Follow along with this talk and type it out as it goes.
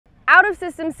of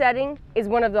system setting is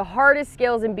one of the hardest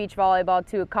skills in beach volleyball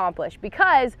to accomplish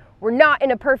because we're not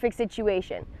in a perfect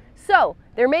situation. So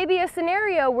there may be a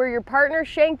scenario where your partner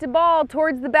shanked a ball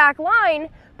towards the back line,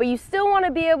 but you still want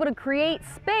to be able to create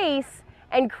space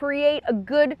and create a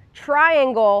good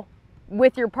triangle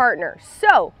with your partner.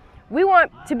 So we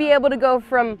want to be able to go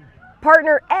from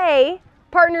partner A,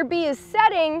 partner B is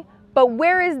setting, but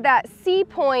where is that C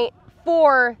point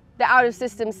for the out of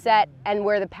system set and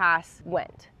where the pass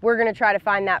went? We're going to try to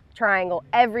find that triangle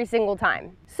every single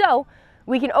time. So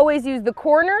we can always use the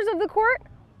corners of the court,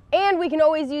 and we can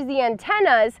always use the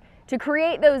antennas to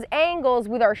create those angles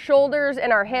with our shoulders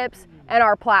and our hips and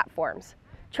our platforms.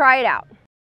 Try it out.